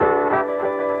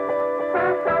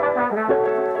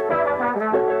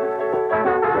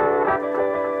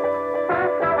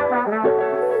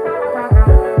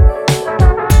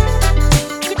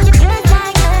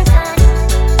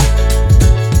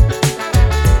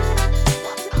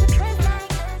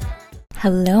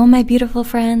Hello, my beautiful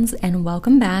friends, and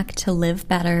welcome back to Live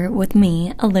Better with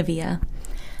me, Olivia.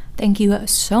 Thank you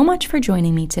so much for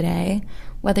joining me today.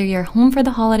 Whether you're home for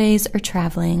the holidays or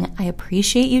traveling, I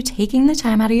appreciate you taking the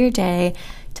time out of your day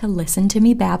to listen to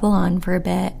me babble on for a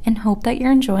bit and hope that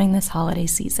you're enjoying this holiday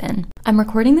season. I'm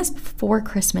recording this before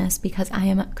Christmas because I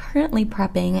am currently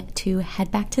prepping to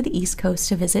head back to the East Coast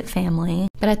to visit family.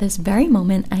 But at this very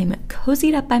moment, I'm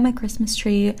cozied up by my Christmas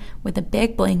tree with a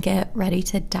big blanket ready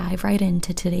to dive right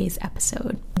into today's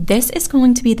episode. This is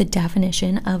going to be the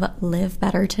definition of live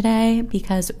better today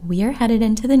because we are headed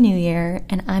into the new year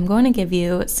and I'm going to give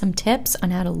you some tips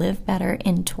on how to live better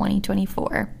in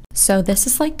 2024. So this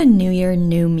is like the new year,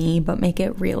 new me, but make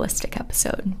it realistic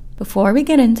episode. Before we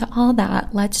get into all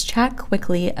that, let's chat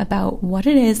quickly about what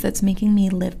it is that's making me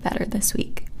live better this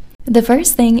week. The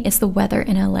first thing is the weather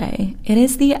in LA. It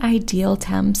is the ideal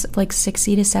temps of like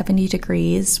 60 to 70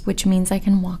 degrees, which means I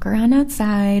can walk around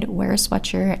outside, wear a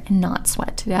sweatshirt, and not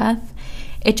sweat to death.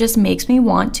 It just makes me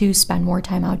want to spend more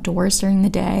time outdoors during the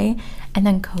day and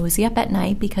then cozy up at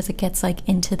night because it gets like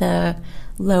into the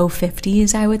low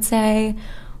 50s, I would say,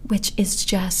 which is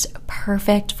just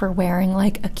perfect for wearing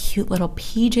like a cute little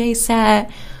PJ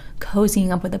set,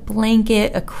 cozying up with a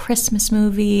blanket, a Christmas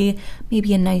movie,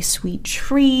 maybe a nice sweet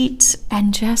treat,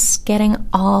 and just getting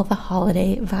all the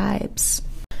holiday vibes.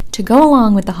 To go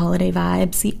along with the holiday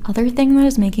vibes, the other thing that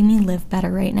is making me live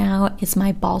better right now is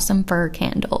my balsam fir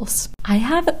candles. I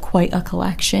have quite a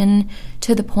collection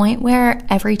to the point where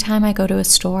every time I go to a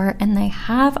store and they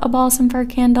have a balsam fir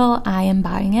candle, I am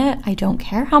buying it. I don't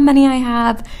care how many I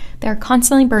have. They're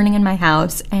constantly burning in my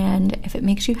house, and if it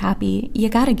makes you happy, you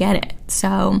gotta get it.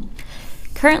 So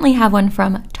currently have one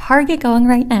from Target going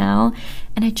right now,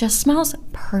 and it just smells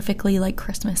perfectly like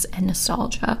Christmas and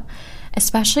nostalgia.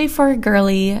 Especially for a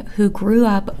girly who grew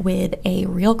up with a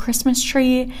real Christmas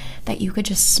tree that you could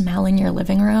just smell in your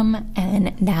living room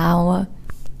and now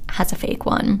has a fake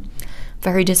one.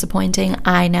 Very disappointing,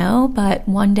 I know, but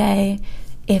one day,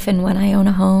 if and when I own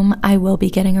a home, I will be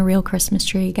getting a real Christmas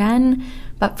tree again.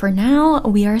 But for now,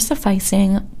 we are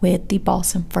sufficing with the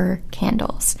balsam fir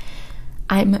candles.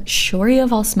 I'm sure you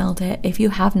have all smelled it. If you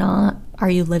have not, are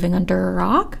you living under a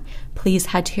rock? Please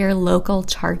head to your local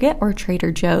Target or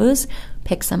Trader Joe's,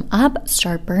 pick some up,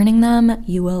 start burning them.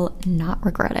 You will not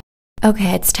regret it.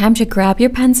 Okay, it's time to grab your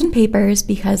pens and papers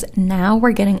because now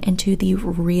we're getting into the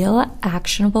real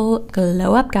actionable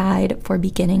glow up guide for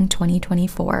beginning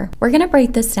 2024. We're going to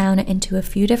break this down into a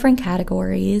few different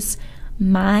categories: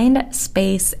 mind,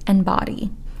 space, and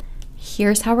body.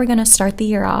 Here's how we're going to start the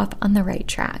year off on the right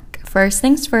track. First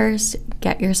things first,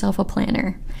 get yourself a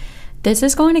planner. This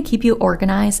is going to keep you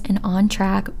organized and on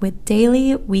track with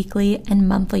daily, weekly, and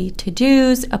monthly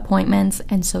to-dos, appointments,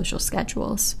 and social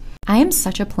schedules. I am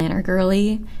such a planner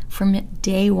girly from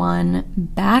day one,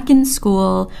 back in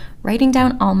school, writing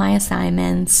down all my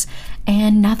assignments,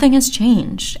 and nothing has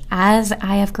changed. As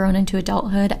I have grown into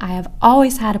adulthood, I have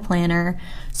always had a planner,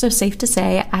 so safe to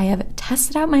say I have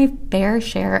tested out my fair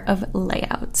share of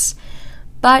layouts.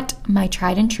 But my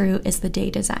tried and true is the Day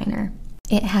Designer.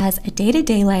 It has a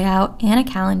day-to-day layout and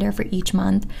a calendar for each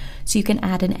month, so you can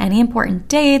add in any important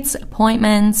dates,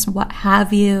 appointments, what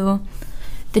have you.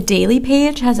 The daily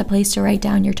page has a place to write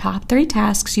down your top 3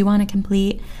 tasks you want to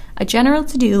complete, a general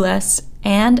to-do list,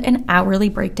 and an hourly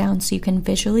breakdown so you can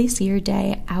visually see your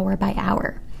day hour by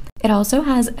hour. It also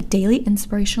has a daily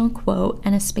inspirational quote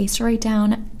and a space to write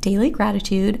down daily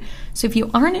gratitude. So if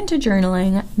you aren't into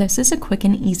journaling, this is a quick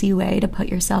and easy way to put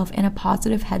yourself in a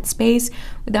positive headspace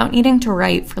without needing to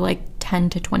write for like 10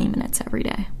 to 20 minutes every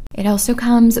day. It also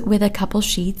comes with a couple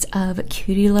sheets of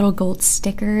cutie little gold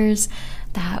stickers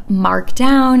that mark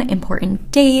down important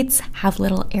dates, have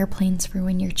little airplanes for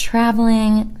when you're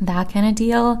traveling, that kind of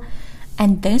deal.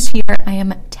 And this year, I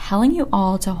am telling you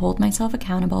all to hold myself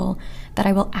accountable that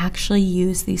I will actually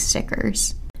use these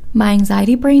stickers. My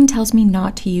anxiety brain tells me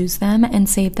not to use them and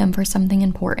save them for something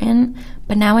important,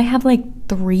 but now I have like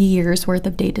 3 years worth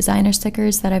of Day Designer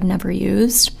stickers that I've never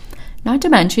used. Not to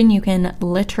mention, you can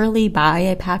literally buy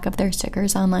a pack of their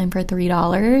stickers online for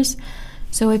 $3.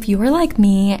 So if you are like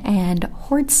me and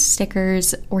hoard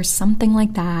stickers or something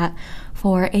like that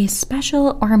for a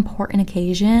special or important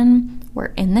occasion, we're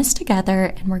in this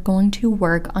together and we're going to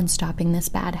work on stopping this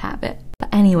bad habit.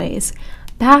 But anyways,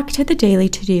 back to the daily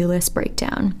to-do list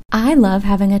breakdown. I love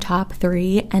having a top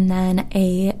 3 and then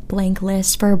a blank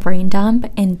list for a brain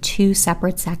dump in 2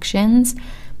 separate sections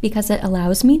because it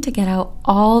allows me to get out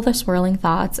all the swirling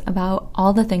thoughts about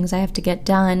all the things I have to get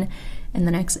done in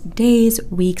the next days,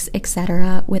 weeks,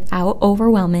 etc. without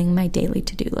overwhelming my daily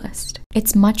to-do list.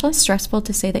 It's much less stressful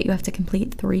to say that you have to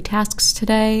complete 3 tasks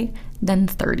today than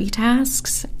 30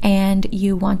 tasks, and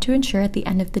you want to ensure at the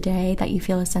end of the day that you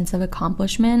feel a sense of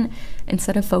accomplishment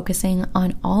instead of focusing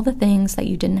on all the things that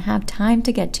you didn't have time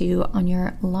to get to on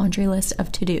your laundry list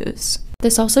of to-dos.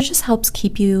 This also just helps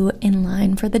keep you in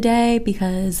line for the day,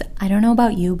 because I don't know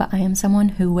about you, but I am someone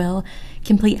who will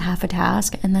complete half a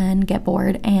task and then get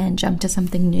bored and jump to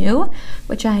something new,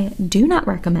 which I do not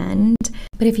recommend.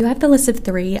 But if you have the list of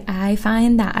 3, I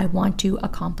find that I want to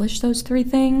accomplish those 3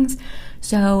 things.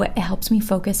 So it helps me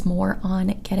focus more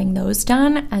on getting those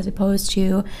done as opposed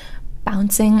to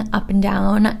bouncing up and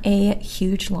down a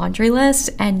huge laundry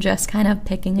list and just kind of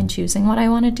picking and choosing what I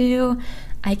want to do.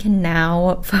 I can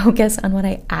now focus on what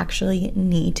I actually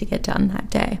need to get done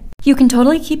that day. You can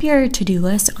totally keep your to-do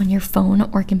list on your phone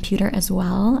or computer as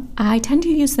well. I tend to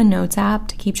use the Notes app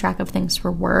to keep track of things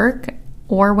for work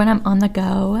or when I'm on the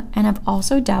go, and I've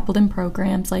also dabbled in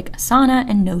programs like Asana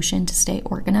and Notion to stay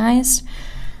organized.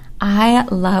 I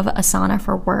love Asana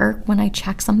for work. When I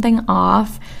check something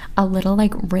off, a little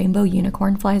like rainbow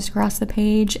unicorn flies across the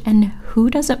page, and who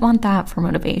doesn't want that for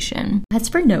motivation? As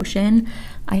for Notion,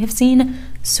 I have seen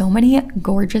so many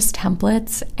gorgeous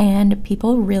templates, and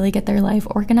people really get their life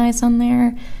organized on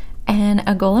there. And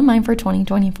a goal of mine for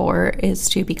 2024 is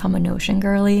to become a Notion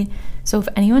girly. So if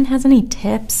anyone has any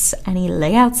tips, any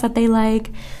layouts that they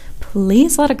like,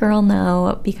 please let a girl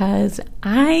know, because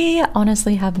I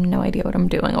honestly have no idea what I'm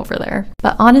doing over there.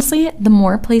 But honestly, the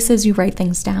more places you write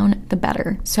things down, the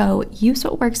better. So use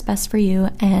what works best for you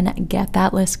and get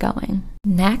that list going.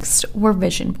 Next, we're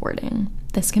vision boarding.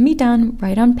 This can be done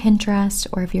right on Pinterest,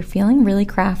 or if you're feeling really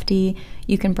crafty,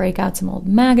 you can break out some old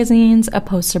magazines, a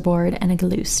poster board, and a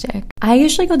glue stick. I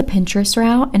usually go the Pinterest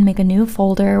route and make a new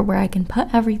folder where I can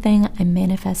put everything I'm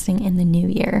manifesting in the new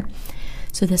year.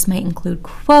 So this might include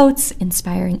quotes,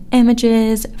 inspiring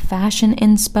images, fashion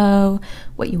inspo,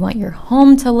 what you want your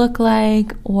home to look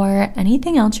like, or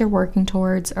anything else you're working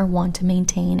towards or want to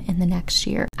maintain in the next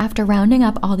year. After rounding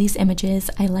up all these images,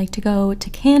 I like to go to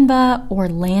Canva or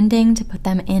Landing to put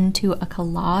them into a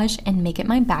collage and make it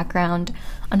my background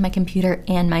on my computer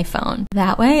and my phone.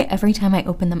 That way, every time I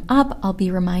open them up, I'll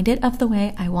be reminded of the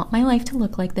way I want my life to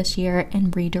look like this year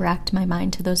and redirect my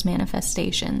mind to those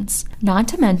manifestations. Not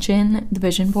to mention, the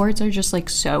vision boards are just like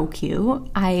so cute.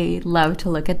 I love to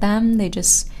look at them.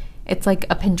 It's like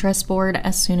a Pinterest board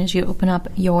as soon as you open up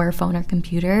your phone or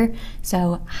computer.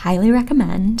 So highly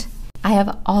recommend. I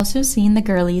have also seen the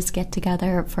girlies get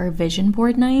together for a vision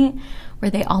board night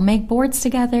where they all make boards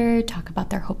together, talk about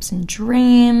their hopes and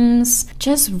dreams,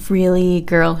 just really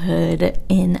girlhood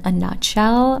in a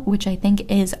nutshell, which I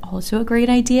think is also a great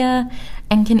idea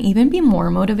and can even be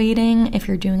more motivating if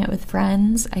you're doing it with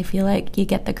friends. I feel like you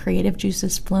get the creative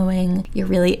juices flowing. You're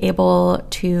really able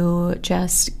to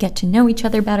just get to know each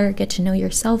other better, get to know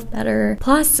yourself better.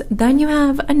 Plus, then you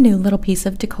have a new little piece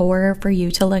of decor for you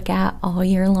to look at all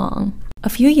year long. A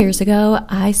few years ago,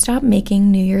 I stopped making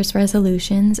New Year's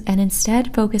resolutions and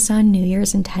instead focused on New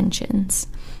Year's intentions.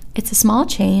 It's a small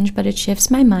change, but it shifts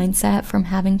my mindset from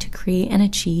having to create and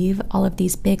achieve all of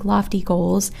these big, lofty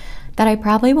goals that I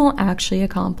probably won't actually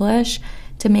accomplish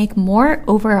to make more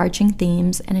overarching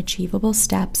themes and achievable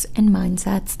steps and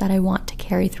mindsets that I want to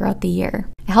carry throughout the year.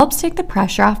 It helps take the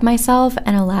pressure off myself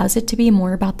and allows it to be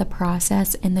more about the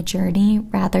process and the journey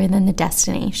rather than the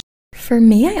destination. For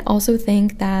me, I also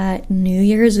think that New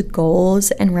Year's goals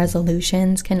and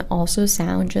resolutions can also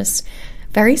sound just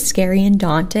very scary and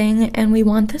daunting, and we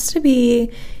want this to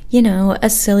be, a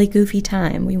silly, goofy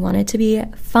time. We want it to be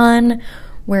fun,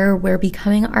 where we're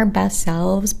becoming our best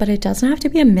selves, but it doesn't have to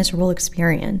be a miserable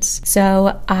experience.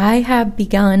 So I have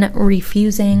begun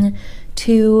refusing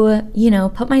to,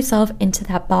 put myself into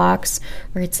that box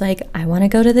where it's like, I want to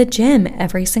go to the gym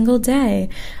every single day.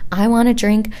 I want to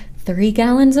drink 3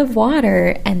 gallons of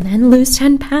water and then lose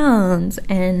 10 pounds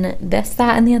and this,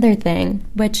 that, and the other thing,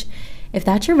 which if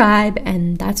that's your vibe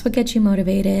and that's what gets you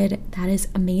motivated, that is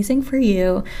amazing for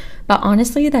you. But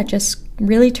honestly, that just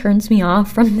really turns me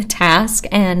off from the task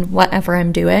and whatever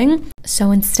I'm doing. So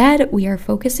instead, we are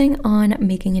focusing on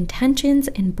making intentions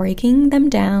and breaking them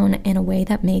down in a way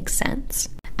that makes sense.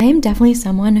 I am definitely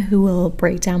someone who will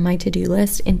break down my to-do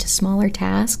list into smaller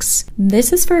tasks.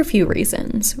 This is for a few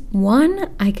reasons.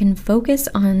 1, I can focus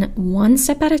on one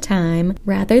step at a time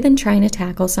rather than trying to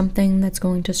tackle something that's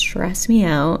going to stress me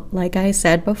out, like I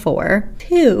said before.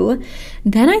 2,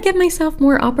 then I give myself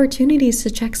more opportunities to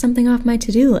check something off my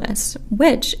to-do list,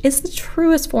 which is the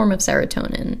truest form of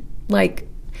serotonin.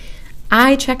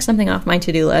 I check something off my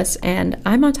to-do list and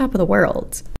I'm on top of the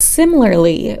world.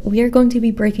 Similarly, we are going to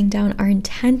be breaking down our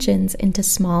intentions into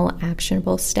small,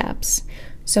 actionable steps.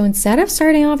 So instead of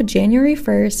starting off January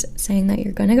 1st saying that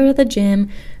you're going to go to the gym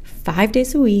 5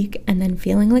 days a week and then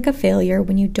feeling like a failure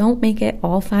when you don't make it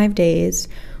all 5 days,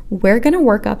 we're going to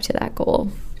work up to that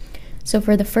goal. So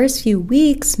for the first few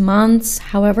weeks, months,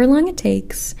 however long it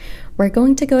takes, we're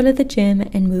going to go to the gym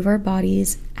and move our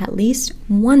bodies at least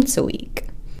once a week.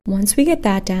 Once we get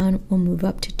that down, we'll move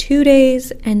up to 2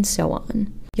 days and so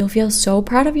on. You'll feel so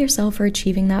proud of yourself for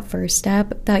achieving that first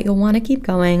step that you'll want to keep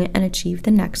going and achieve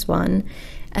the next one,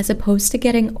 as opposed to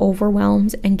getting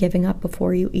overwhelmed and giving up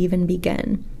before you even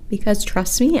begin. Because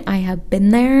trust me, I have been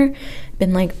there,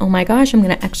 been like, oh my gosh, I'm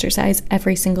going to exercise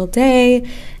every single day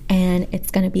and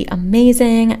it's going to be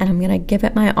amazing and I'm going to give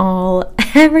it my all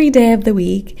every day of the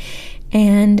week.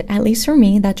 And at least for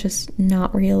me, that's just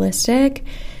not realistic.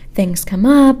 Things come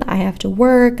up, I have to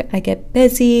work, I get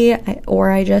busy,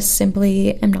 or I just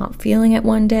simply am not feeling it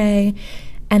one day.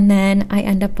 And then I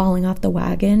end up falling off the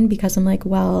wagon because I'm like,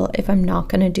 well, if I'm not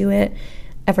going to do it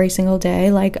every single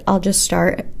day, like I'll just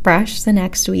start fresh the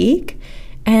next week.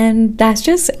 And that's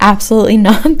just absolutely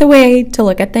not the way to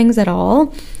look at things at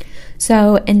all.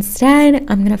 So instead,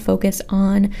 I'm going to focus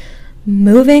on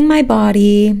moving my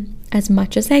body as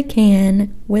much as I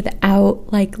can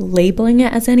without like labeling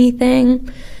it as anything.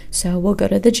 So we'll go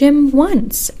to the gym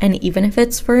once, and even if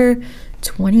it's for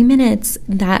 20 minutes,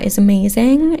 that is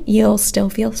amazing. You'll still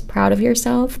feel proud of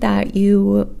yourself that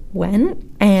you went,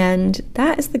 and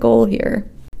that is the goal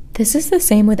here. This is the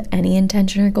same with any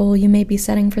intention or goal you may be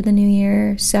setting for the new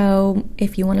year. So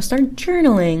if you want to start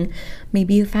journaling,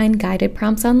 maybe you find guided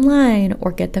prompts online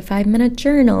or get the 5-minute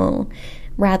journal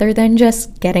rather than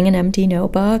just getting an empty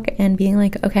notebook and being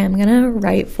like, okay, I'm gonna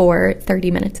write for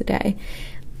 30 minutes a day.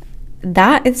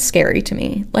 That is scary to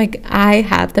me. Like, I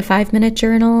have the 5-minute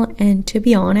journal, and to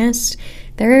be honest,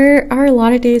 there are a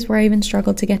lot of days where I even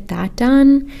struggle to get that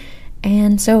done.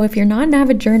 And so if you're not an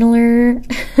avid journaler,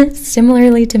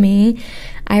 similarly to me,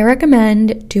 I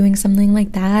recommend doing something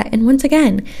like that. And once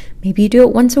again, maybe you do it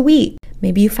once a week.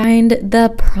 Maybe you find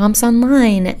the prompts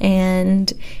online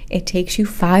and it takes you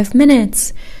 5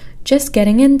 minutes. Just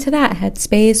getting into that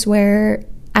headspace where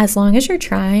as long as you're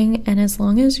trying and as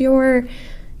long as you're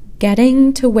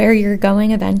getting to where you're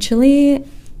going eventually,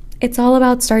 it's all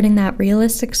about starting that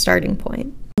realistic starting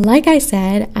point. Like I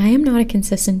said, I am not a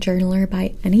consistent journaler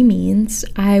by any means.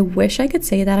 I wish I could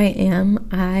say that I am.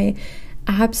 I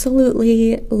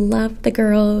absolutely love the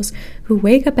girls who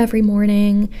wake up every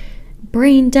morning,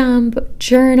 brain dump,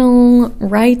 journal,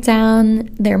 write down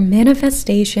their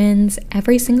manifestations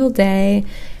every single day.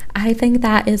 I think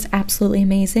that is absolutely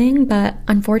amazing, but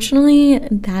unfortunately,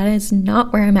 that is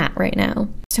not where I'm at right now.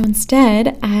 So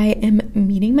instead, I am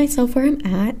meeting myself where I'm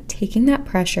at, taking that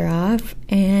pressure off,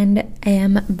 and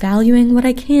am valuing what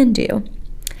I can do.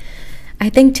 I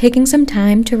think taking some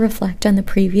time to reflect on the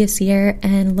previous year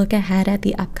and look ahead at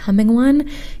the upcoming one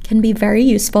can be very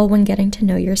useful when getting to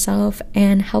know yourself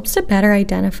and helps to better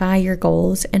identify your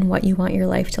goals and what you want your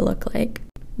life to look like.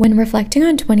 When reflecting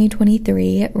on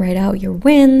 2023, write out your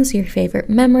wins, your favorite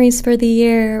memories for the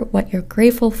year, what you're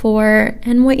grateful for,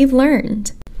 and what you've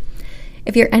learned.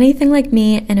 If you're anything like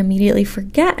me and immediately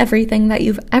forget everything that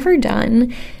you've ever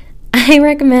done, I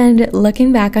recommend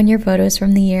looking back on your photos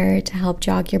from the year to help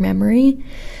jog your memory.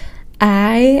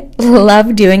 I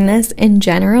love doing this in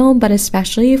general, but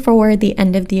especially for the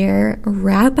end of the year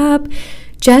wrap up,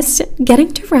 just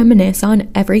getting to reminisce on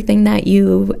everything that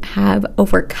you have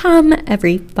overcome,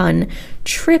 every fun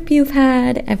trip you've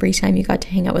had, every time you got to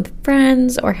hang out with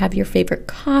friends or have your favorite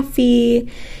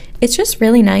coffee. It's just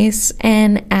really nice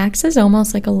and acts as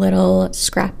almost like a little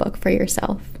scrapbook for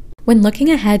yourself. When looking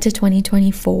ahead to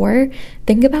 2024,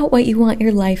 think about what you want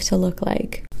your life to look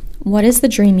like. What is the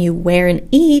dream you wear and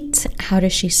eat? How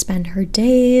does she spend her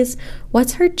days?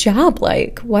 What's her job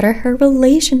like? What are her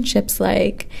relationships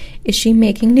like? Is she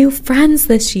making new friends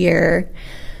this year?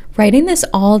 Writing this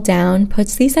all down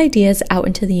puts these ideas out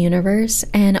into the universe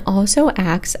and also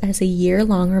acts as a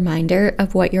year-long reminder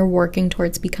of what you're working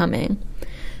towards becoming.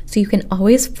 So you can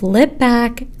always flip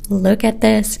back, look at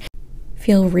this,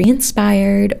 feel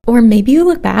re-inspired, or maybe you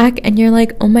look back and you're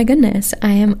like, oh my goodness,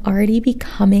 I am already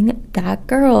becoming that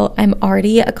girl. I'm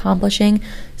already accomplishing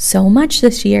so much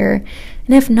this year.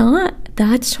 And if not,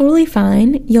 that's totally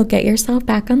fine. You'll get yourself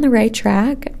back on the right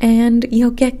track and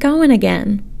you'll get going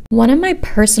again. One of my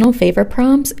personal favorite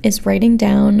prompts is writing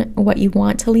down what you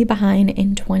want to leave behind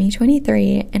in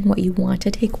 2023 and what you want to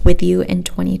take with you in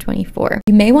 2024.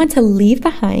 You may want to leave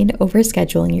behind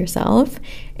overscheduling yourself,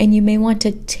 and you may want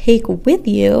to take with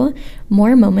you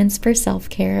more moments for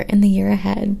self-care in the year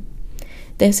ahead.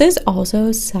 This is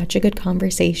also such a good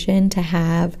conversation to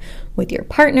have with your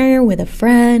partner, with a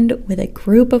friend, with a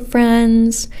group of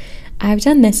friends. I've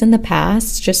done this in the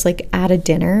past, just like at a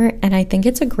dinner, and I think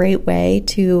it's a great way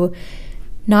to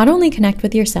not only connect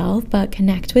with yourself, but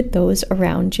connect with those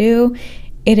around you.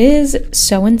 It is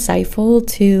so insightful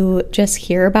to just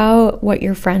hear about what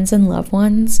your friends and loved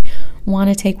ones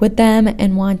want to take with them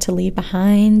and want to leave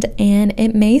behind, and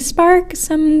it may spark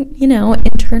some,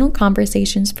 internal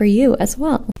conversations for you as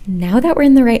well. Now that we're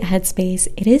in the right headspace,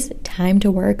 it is time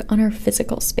to work on our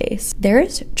physical space. There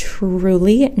is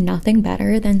truly nothing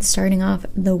better than starting off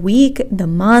the week, the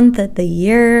month, the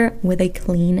year with a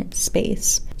clean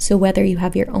space. So whether you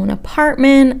have your own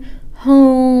apartment,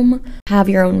 home, have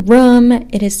your own room,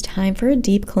 it is time for a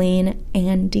deep clean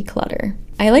and declutter.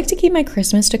 I like to keep my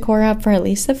Christmas decor up for at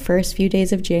least the first few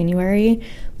days of January,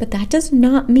 but that does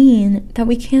not mean that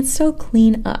we can't still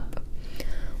clean up.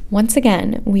 Once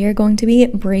again, we are going to be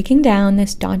breaking down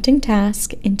this daunting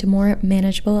task into more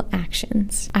manageable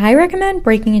actions. I recommend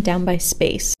breaking it down by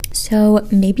space. So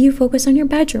maybe you focus on your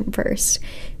bedroom first,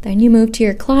 then you move to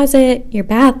your closet, your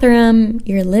bathroom,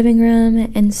 your living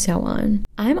room, and so on.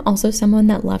 I'm also someone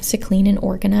that loves to clean and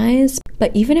organize,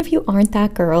 but even if you aren't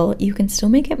that girl, you can still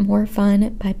make it more fun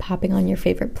by popping on your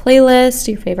favorite playlist,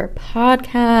 your favorite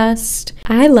podcast.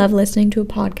 I love listening to a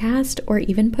podcast or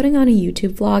even putting on a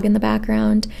YouTube vlog in the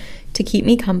background to keep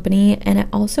me company, and it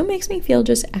also makes me feel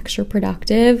just extra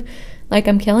productive. Like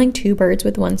I'm killing two birds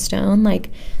with one stone. Like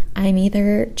I'm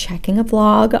either checking a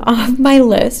vlog off my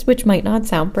list, which might not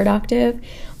sound productive,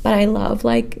 but I love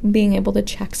like being able to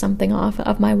check something off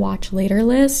of my watch later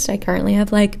list. I currently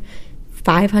have like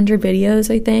 500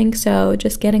 videos, I think, so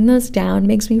just getting those down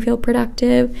makes me feel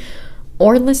productive.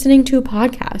 Or listening to a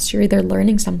podcast, you're either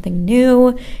learning something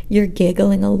new, you're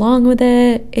giggling along with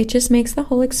it. It just makes the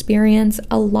whole experience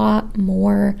a lot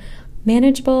more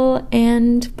manageable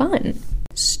and fun.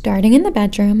 Starting in the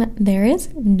bedroom, there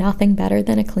is nothing better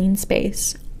than a clean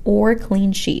space or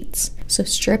clean sheets. So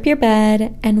strip your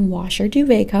bed and wash your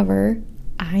duvet cover.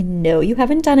 I know you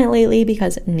haven't done it lately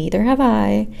because neither have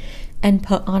I. And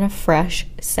put on a fresh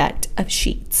set of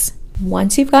sheets.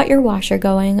 Once you've got your washer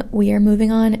going, we are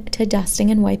moving on to dusting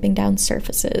and wiping down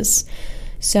surfaces.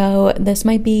 So this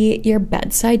might be your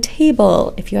bedside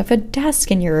table, if you have a desk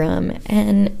in your room,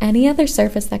 and any other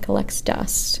surface that collects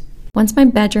dust. Once my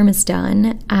bedroom is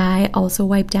done, I also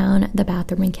wipe down the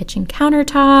bathroom and kitchen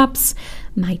countertops,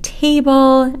 my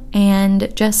table,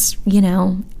 and just,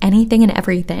 anything and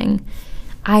everything.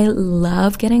 I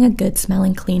love getting a good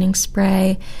smelling cleaning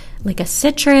spray, like a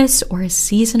citrus or a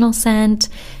seasonal scent,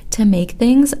 to make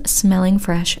things smelling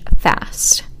fresh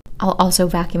fast. I'll also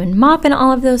vacuum and mop in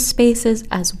all of those spaces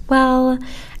as well.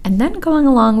 And then going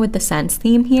along with the scents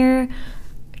theme here,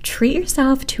 treat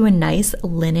yourself to a nice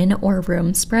linen or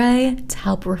room spray to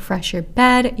help refresh your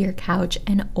bed, your couch,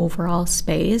 and overall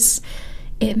space.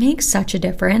 It makes such a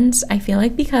difference. I feel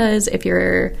like because if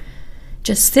you're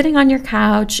just sitting on your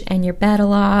couch and your bed a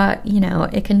lot,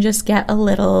 it can just get a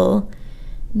little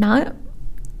not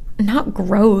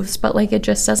gross, but like it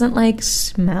just doesn't like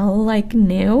smell like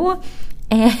new.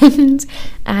 And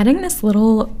adding this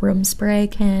little room spray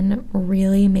can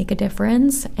really make a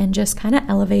difference and just kind of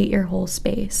elevate your whole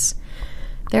space.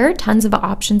 There are tons of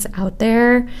options out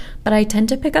there, but I tend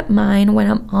to pick up mine when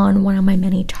I'm on one of my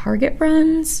many Target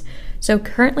runs. So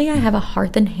currently I have a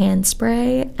Hearth and Hand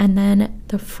spray, and then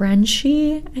the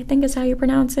Frenchie, I think is how you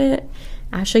pronounce it,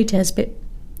 Ashley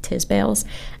Tisdale's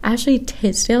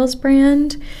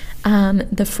brand,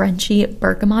 the Frenchie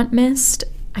Bergamot Mist.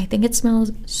 I think it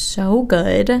smells so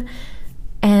good,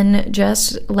 and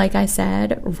just like I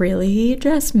said, really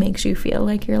just makes you feel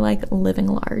like you're like living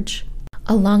large.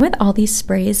 Along with all these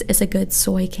sprays is a good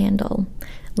soy candle.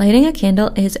 Lighting a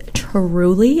candle is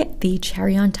truly the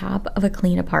cherry on top of a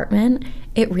clean apartment.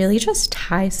 It really just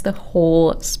ties the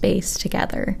whole space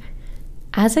together.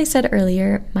 As I said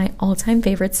earlier, my all-time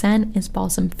favorite scent is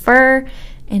balsam fir,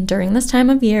 and during this time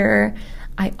of year,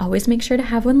 I always make sure to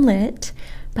have one lit,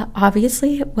 but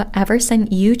obviously, whatever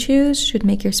scent you choose should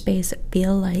make your space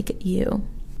feel like you.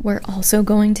 We're also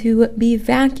going to be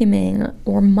vacuuming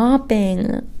or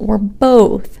mopping or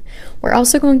both. We're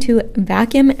also going to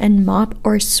vacuum and mop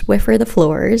or Swiffer the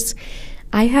floors.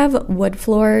 I have wood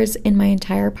floors in my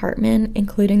entire apartment,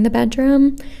 including the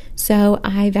bedroom, so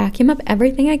I vacuum up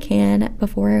everything I can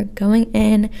before going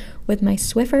in with my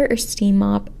Swiffer or steam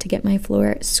mop to get my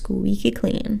floor squeaky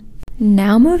clean.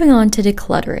 Now moving on to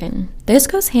decluttering. This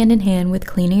goes hand in hand with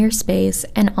cleaning your space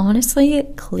and honestly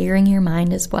clearing your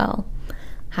mind as well.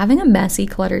 Having a messy,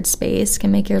 cluttered space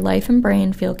can make your life and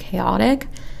brain feel chaotic.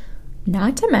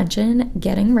 Not to mention,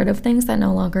 getting rid of things that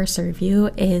no longer serve you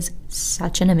is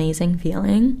such an amazing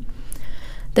feeling.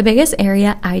 The biggest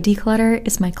area I declutter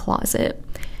is my closet.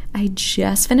 I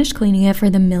just finished cleaning it for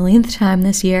the millionth time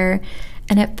this year,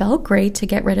 and it felt great to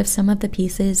get rid of some of the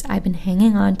pieces I've been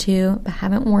hanging on to but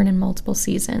haven't worn in multiple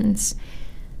seasons.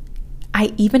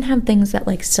 I even have things that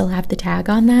like still have the tag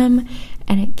on them,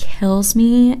 and it kills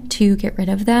me to get rid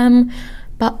of them.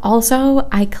 But also,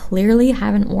 I clearly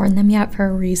haven't worn them yet for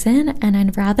a reason, and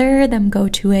I'd rather them go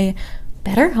to a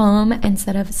better home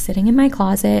instead of sitting in my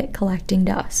closet collecting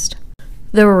dust.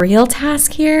 The real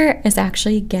task here is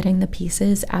actually getting the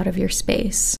pieces out of your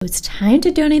space. It's time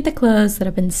to donate the clothes that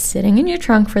have been sitting in your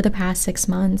trunk for the past 6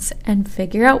 months and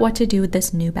figure out what to do with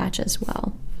this new batch as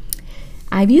well.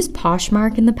 I've used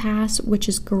Poshmark in the past, which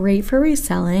is great for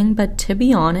reselling, but to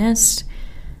be honest,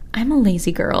 I'm a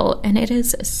lazy girl and it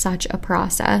is such a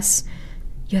process.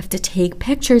 You have to take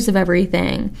pictures of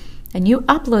everything, and you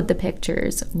upload the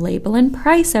pictures, label and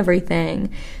price everything.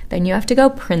 Then you have to go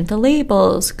print the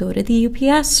labels, go to the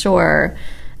UPS store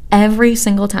every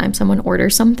single time someone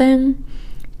orders something.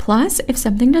 Plus, if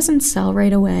something doesn't sell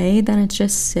right away, then it's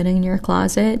just sitting in your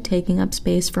closet, taking up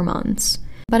space for months.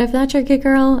 But if that's your gig,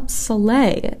 girl,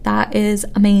 slay. That is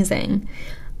amazing.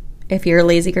 If you're a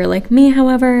lazy girl like me,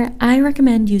 however, I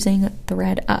recommend using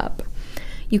ThredUp.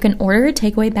 You can order a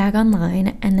takeaway bag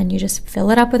online, and then you just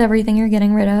fill it up with everything you're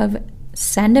getting rid of,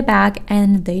 send it back,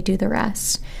 and they do the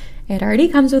rest. It already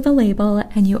comes with a label,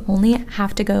 and you only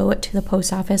have to go to the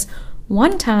post office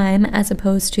one time as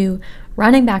opposed to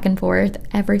running back and forth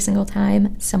every single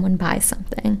time someone buys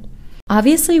something.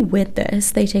 Obviously, with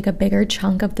this, they take a bigger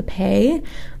chunk of the pay,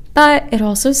 but it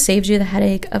also saves you the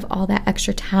headache of all that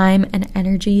extra time and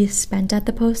energy spent at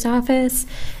the post office.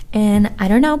 And I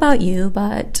don't know about you,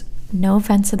 but no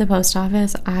offense to the post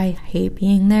office, I hate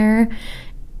being there.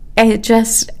 It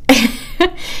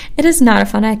is not a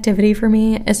fun activity for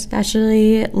me,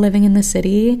 especially living in the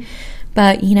city.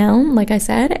 But, you know, like I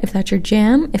said, if that's your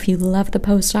jam, if you love the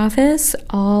post office,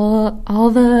 all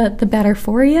the better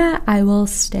for you. I will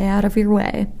stay out of your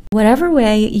way. Whatever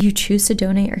way you choose to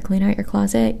donate or clean out your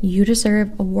closet, you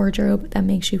deserve a wardrobe that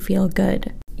makes you feel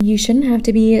good. You shouldn't have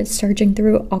to be searching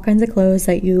through all kinds of clothes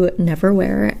that you never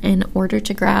wear in order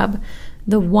to grab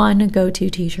the one go-to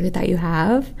t-shirt that you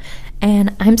have.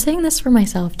 And I'm saying this for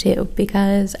myself too,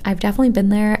 because I've definitely been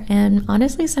there and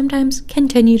honestly sometimes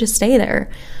continue to stay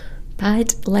there.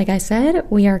 But like I said,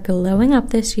 we are glowing up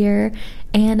this year,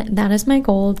 and that is my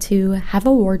goal, to have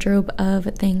a wardrobe of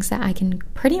things that I can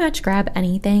pretty much grab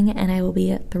anything and I will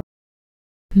be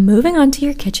moving on to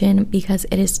your kitchen, because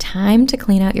it is time to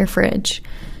clean out your fridge.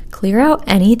 Clear out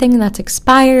anything that's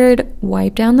expired,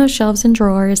 wipe down those shelves and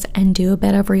drawers, and do a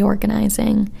bit of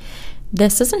reorganizing.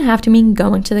 This doesn't have to mean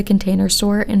going to the container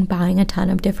store and buying a ton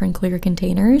of different clear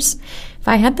containers. If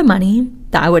I had the money,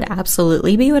 that would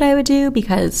absolutely be what I would do,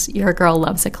 because your girl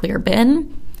loves a clear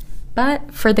bin.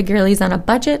 But for the girlies on a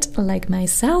budget like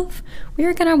myself, we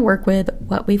are going to work with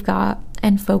what we've got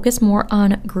and focus more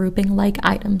on grouping like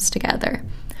items together.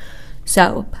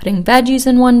 So putting veggies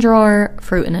in one drawer,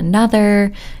 fruit in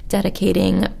another,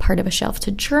 dedicating part of a shelf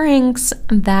to drinks,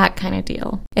 that kind of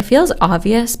deal. It feels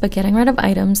obvious, but getting rid of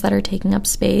items that are taking up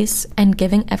space and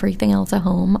giving everything else a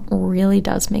home really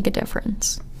does make a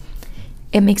difference.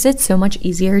 It makes it so much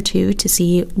easier too to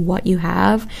see what you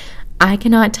have. I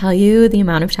cannot tell you the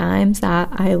amount of times that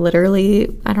I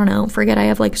literally, forget I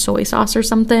have like soy sauce or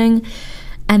something,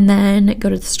 and then go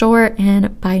to the store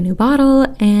and buy a new bottle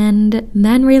and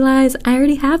then realize I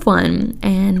already have one.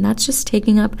 And that's just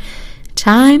taking up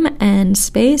time and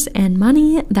space and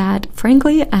money that,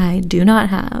 frankly, I do not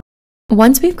have.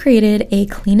 Once we've created a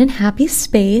clean and happy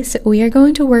space, we are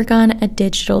going to work on a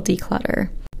digital declutter.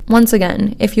 Once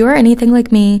again, if you are anything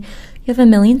like me, you have a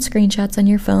million screenshots on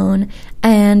your phone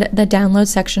and the download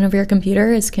section of your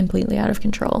computer is completely out of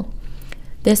control.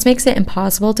 This makes it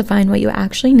impossible to find what you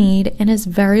actually need and is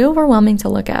very overwhelming to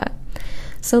look at.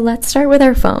 So let's start with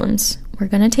our phones. We're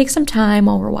going to take some time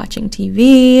while we're watching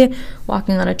TV,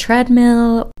 walking on a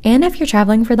treadmill, and if you're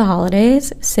traveling for the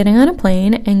holidays, sitting on a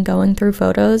plane and going through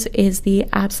photos is the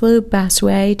absolute best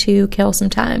way to kill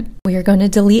some time. We are going to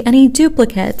delete any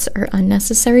duplicates or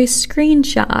unnecessary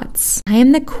screenshots. I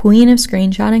am the queen of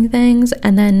screenshotting things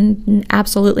and then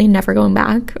absolutely never going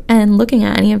back and looking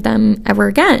at any of them ever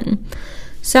again.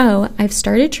 So I've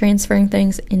started transferring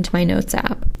things into my Notes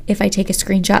app. If I take a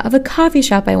screenshot of a coffee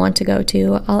shop I want to go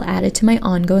to, I'll add it to my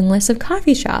ongoing list of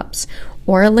coffee shops,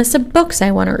 or a list of books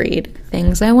I want to read,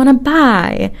 things I want to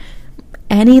buy.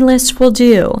 Any list will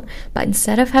do, but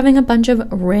instead of having a bunch of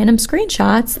random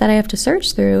screenshots that I have to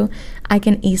search through, I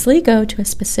can easily go to a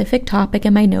specific topic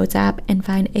in my Notes app and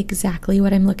find exactly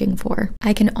what I'm looking for.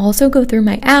 I can also go through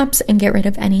my apps and get rid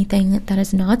of anything that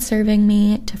is not serving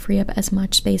me to free up as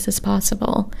much space as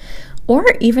possible. or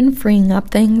even freeing up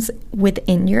things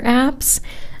within your apps.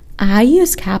 I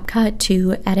use CapCut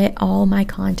to edit all my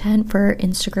content for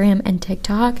Instagram and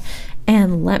TikTok,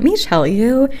 and let me tell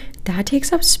you, that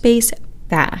takes up space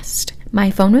fast.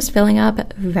 My phone was filling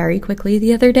up very quickly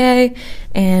the other day,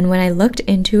 and when I looked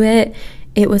into it,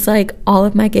 it was like all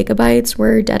of my gigabytes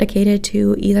were dedicated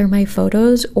to either my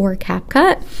photos or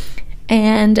CapCut.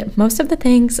 And most of the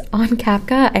things on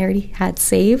CapCut I already had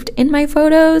saved in my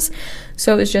photos,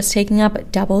 so it was just taking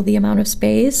up double the amount of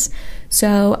space.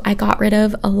 So I got rid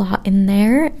of a lot in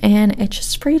there, and it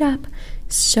just freed up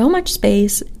so much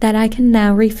space that I can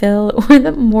now refill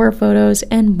with more photos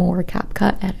and more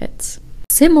CapCut edits.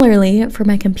 Similarly, for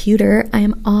my computer, I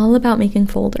am all about making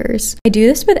folders. I do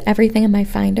this with everything in my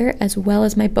Finder as well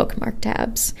as my bookmark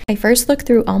tabs. I first look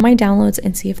through all my downloads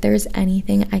and see if there's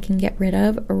anything I can get rid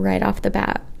of right off the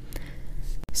bat.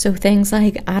 So things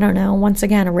like, I don't know, once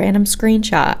again, a random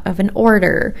screenshot of an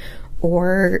order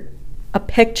or a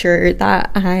picture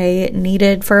that I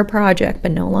needed for a project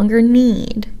but no longer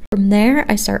need. From there,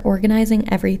 I start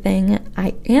organizing everything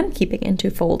I am keeping into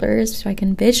folders so I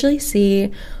can visually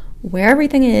see where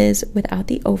everything is without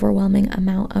the overwhelming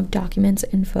amount of documents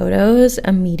and photos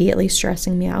immediately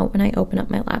stressing me out when I open up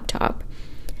my laptop.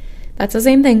 That's the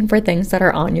same thing for things that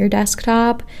are on your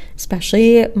desktop,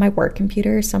 especially my work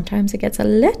computer. Sometimes it gets a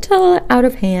little out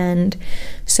of hand,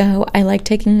 so I like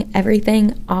taking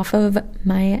everything off of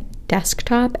my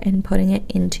desktop and putting it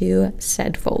into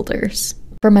said folders.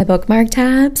 For my bookmark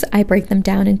tabs, I break them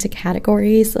down into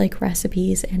categories like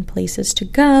recipes and places to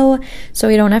go, so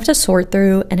I don't have to sort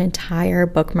through an entire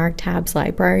bookmark tabs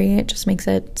library. It just makes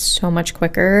it so much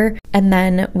quicker. And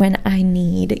then when I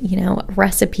need, a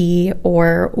recipe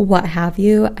or what have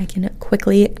you, I can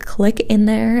quickly click in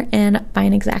there and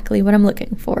find exactly what I'm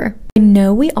looking for. I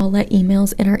know we all let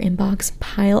emails in our inbox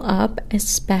pile up,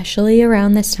 especially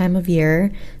around this time of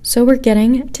year, so we're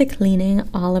getting to cleaning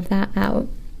all of that out.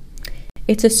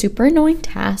 It's a super annoying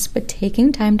task, but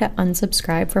taking time to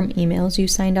unsubscribe from emails you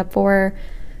signed up for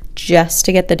just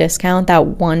to get the discount that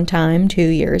one time 2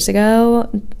 years ago,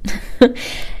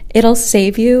 it'll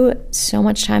save you so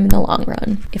much time in the long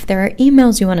run. If there are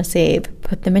emails you want to save,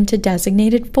 put them into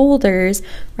designated folders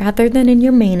rather than in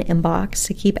your main inbox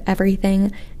to keep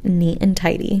everything neat and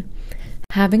tidy.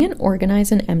 Having an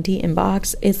organized and empty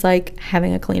inbox is like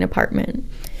having a clean apartment.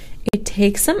 It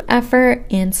takes some effort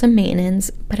and some maintenance,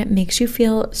 but it makes you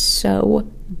feel so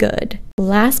good.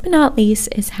 Last but not least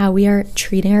is how we are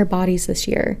treating our bodies this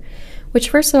year,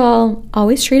 which first of all,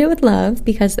 always treat it with love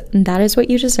because that is what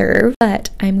you deserve.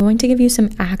 But I'm going to give you some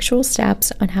actual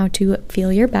steps on how to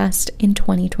feel your best in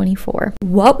 2024.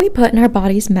 What we put in our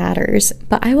bodies matters,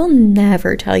 but I will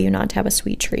never tell you not to have a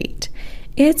sweet treat.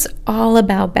 It's all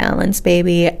about balance,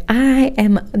 baby. I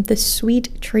am the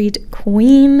sweet treat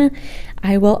queen.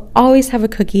 I will always have a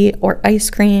cookie or ice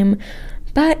cream,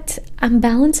 but I'm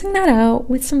balancing that out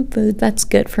with some food that's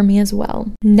good for me as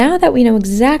well. Now that we know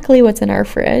exactly what's in our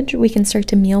fridge, we can start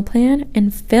to meal plan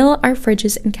and fill our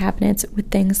fridges and cabinets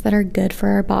with things that are good for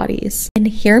our bodies. And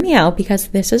hear me out, because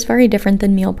this is very different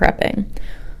than meal prepping,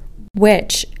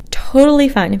 which totally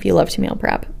fine if you love to meal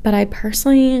prep, but I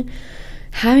personally,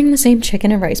 having the same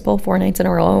chicken and rice bowl 4 nights in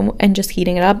a row and just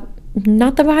heating it up,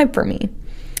 not the vibe for me.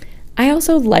 I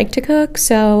also like to cook,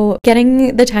 so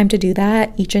getting the time to do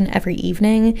that each and every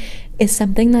evening is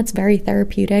something that's very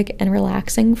therapeutic and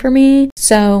relaxing for me.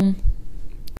 So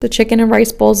the chicken and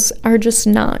rice bowls are just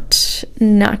not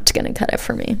gonna cut it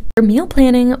for me. For meal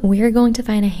planning, we're going to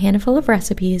find a handful of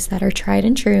recipes that are tried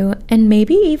and true, and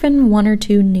maybe even 1 or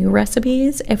 2 new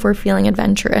recipes if we're feeling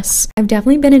adventurous. I've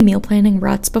definitely been in meal planning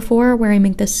ruts before where I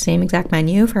make the same exact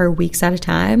menu for weeks at a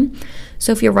time.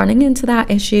 So if you're running into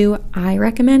that issue, I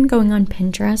recommend going on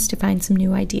Pinterest to find some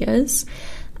new ideas.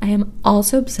 I am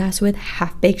also obsessed with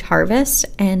Half-Baked Harvest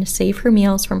and save her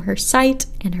meals from her site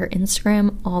and her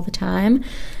Instagram all the time.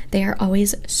 They are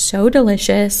always so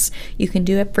delicious. You can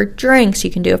do it for drinks,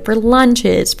 you can do it for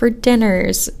lunches, for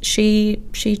dinners. She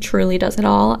truly does it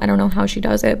all. I don't know how she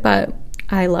does it, but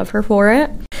I love her for it.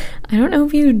 I don't know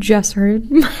if you just heard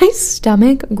my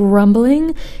stomach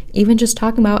grumbling. Even just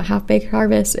talking about Half-Baked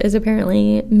Harvest is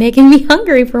apparently making me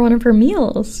hungry for one of her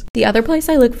meals. The other place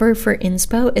I look for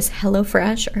inspo is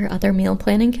HelloFresh or other meal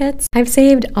planning kits. I've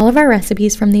saved all of our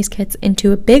recipes from these kits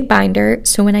into a big binder,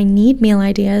 so when I need meal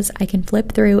ideas, I can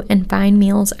flip through and find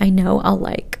meals I know I'll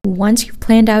like. Once you've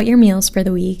planned out your meals for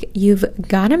the week, you've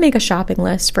got to make a shopping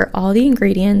list for all the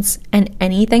ingredients and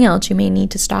anything else you may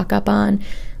need to stock up on,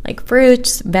 like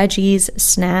fruits, veggies,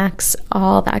 snacks,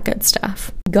 all that good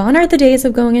stuff. Gone are the days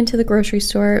of going into the grocery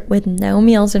store with no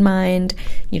meals in mind.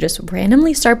 You just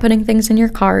randomly start putting things in your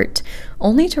cart,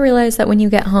 only to realize that when you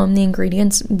get home, the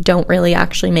ingredients don't really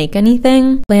actually make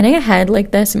anything. Planning ahead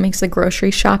like this makes the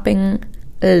grocery shopping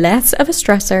less of a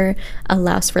stressor,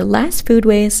 allows for less food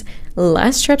waste,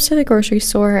 less trips to the grocery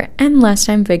store, and less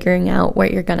time figuring out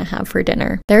what you're gonna have for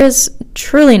dinner. There is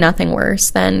truly nothing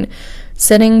worse than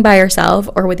sitting by yourself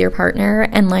or with your partner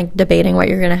and like debating what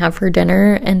you're gonna have for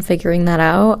dinner and figuring that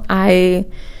out. I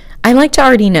like to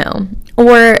already know.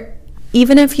 Or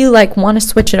even if you like want to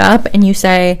switch it up and you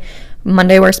say,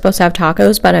 Monday we're supposed to have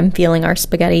tacos, but I'm feeling our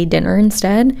spaghetti dinner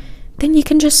instead, then you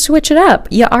can just switch it up.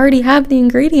 You already have the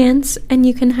ingredients and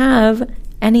you can have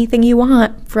anything you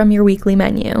want from your weekly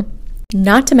menu.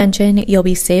 Not to mention, you'll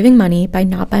be saving money by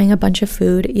not buying a bunch of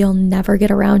food you'll never get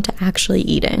around to actually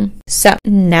eating. So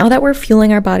now that we're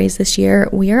fueling our bodies this year,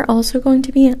 we are also going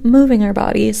to be moving our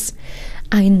bodies.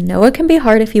 I know it can be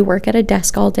hard if you work at a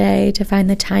desk all day to find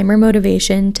the time or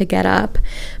motivation to get up,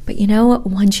 but you know,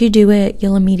 once you do it,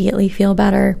 you'll immediately feel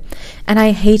better. And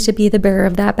I hate to be the bearer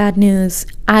of that bad news.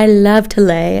 I love to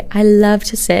lay, I love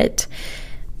to sit,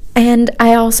 and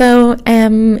I also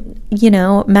am,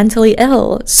 mentally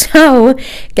ill. So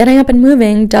getting up and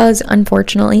moving does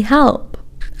unfortunately help.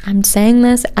 I'm saying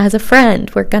this as a friend.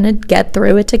 We're gonna get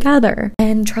through it together.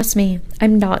 And trust me,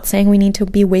 I'm not saying we need to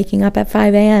be waking up at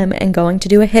 5 a.m. and going to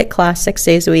do a HIIT class 6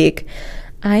 days a week.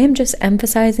 I am just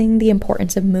emphasizing the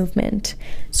importance of movement.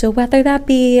 So whether that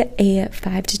be a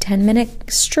 5 to 10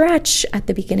 minute stretch at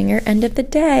the beginning or end of the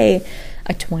day,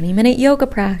 a 20-minute yoga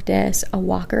practice, a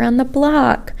walk around the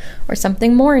block, or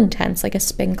something more intense like a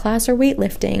spin class or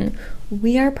weightlifting,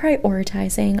 we are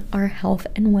prioritizing our health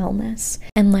and wellness.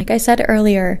 And like I said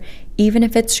earlier, even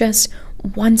if it's just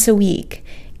once a week,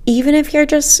 even if you're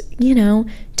just,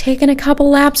 taking a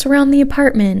couple laps around the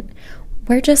apartment,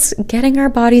 we're just getting our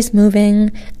bodies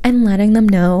moving and letting them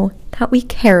know that we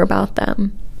care about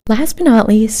them. Last but not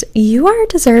least, you are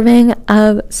deserving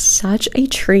of such a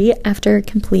treat after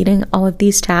completing all of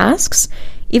these tasks.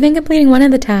 Even completing one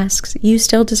of the tasks, you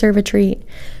still deserve a treat.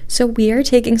 So we are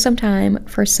taking some time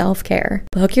for self-care.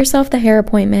 Book yourself the hair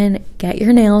appointment, get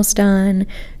your nails done,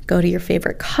 go to your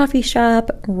favorite coffee shop,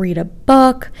 read a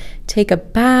book, take a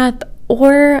bath,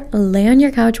 or lay on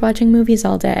your couch watching movies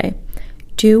all day.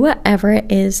 Do whatever it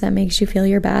is that makes you feel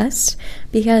your best,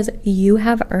 because you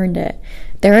have earned it.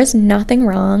 There is nothing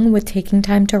wrong with taking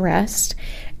time to rest,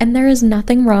 and there is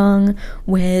nothing wrong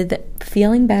with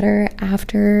feeling better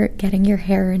after getting your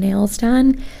hair and nails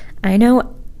done. I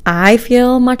know I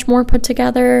feel much more put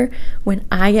together when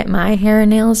I get my hair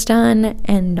and nails done,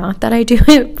 and not that I do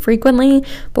it frequently,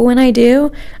 but when I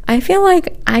do, I feel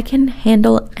like I can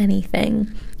handle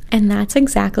anything. And that's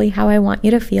exactly how I want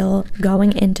you to feel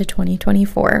going into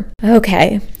 2024.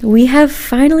 Okay, we have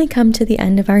finally come to the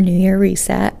end of our New Year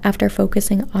reset after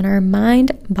focusing on our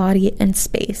mind, body, and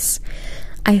space.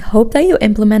 I hope that you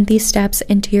implement these steps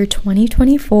into your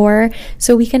 2024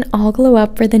 so we can all glow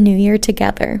up for the new year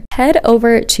together. Head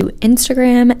over to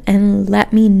Instagram and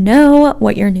let me know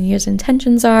what your New Year's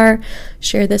intentions are.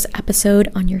 Share this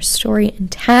episode on your story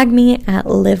and tag me at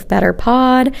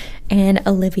LiveBetterPod and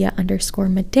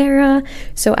Olivia_Madera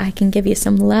so I can give you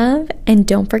some love. And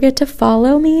don't forget to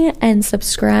follow me and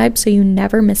subscribe so you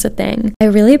never miss a thing. I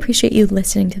really appreciate you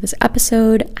listening to this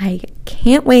episode. I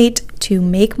can't wait to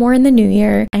make more in the new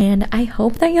year, and I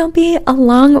hope that you'll be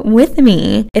along with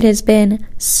me. It has been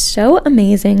so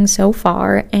amazing so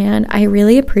far, and I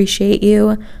really appreciate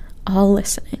you all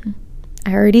listening.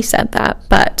 I already said that,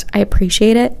 but I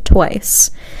appreciate it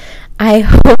twice. I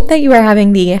hope that you are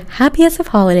having the happiest of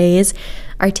holidays,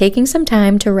 are taking some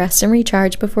time to rest and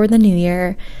recharge before the new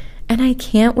year, and I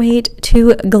can't wait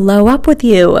to glow up with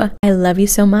you. I love you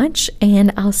so much,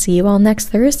 and I'll see you all next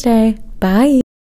Thursday. Bye.